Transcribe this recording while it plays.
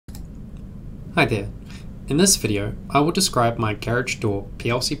Hi there. In this video, I will describe my Garage Door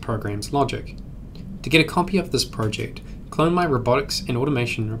PLC program's logic. To get a copy of this project, clone my robotics and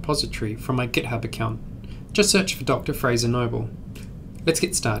automation repository from my GitHub account. Just search for Dr. Fraser Noble. Let's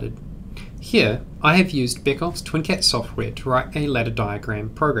get started. Here, I have used Beckhoff's TwinCat software to write a ladder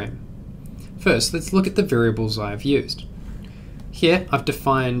diagram program. First, let's look at the variables I have used. Here, I've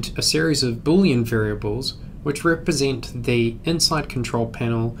defined a series of Boolean variables which represent the inside control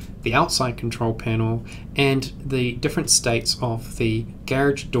panel, the outside control panel, and the different states of the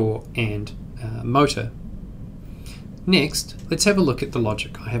garage door and motor. Next, let's have a look at the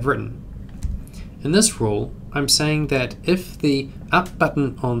logic I have written. In this rule, I'm saying that if the up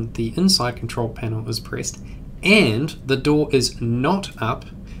button on the inside control panel is pressed and the door is not up,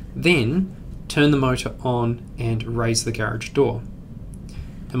 then turn the motor on and raise the garage door.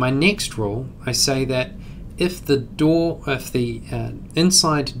 In my next rule, I say that if the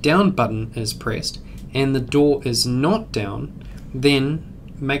inside down button is pressed and the door is not down, then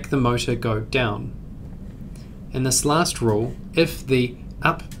make the motor go down. In this last rule, if the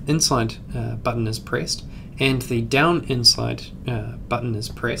up inside button is pressed and the down inside button is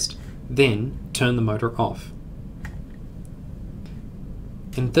pressed, then turn the motor off.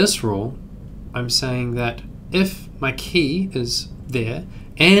 In this rule, I'm saying that if my key is there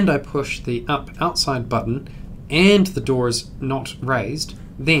and I push the up outside button and the door is not raised,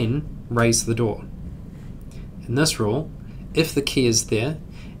 then raise the door. In this rule, if the key is there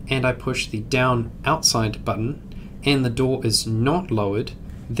and I push the down outside button and the door is not lowered,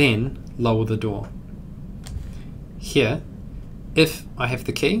 then lower the door. Here, if I have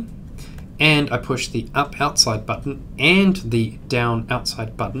the key and I push the up outside button and the down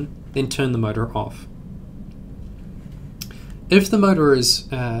outside button, then turn the motor off. If the motor is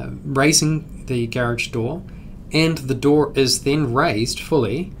raising the garage door and the door is then raised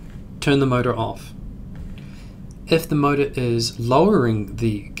fully, turn the motor off. If the motor is lowering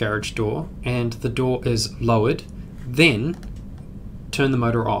the garage door and the door is lowered, then turn the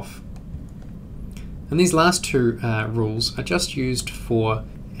motor off. And these last two rules are just used for,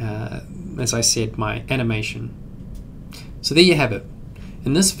 as I said, my animation. So there you have it.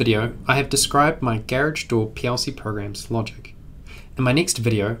 In this video, I have described my Garage Door PLC program's logic. In my next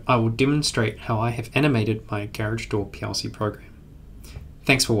video, I will demonstrate how I have animated my Garage Door PLC program.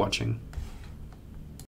 Thanks for watching.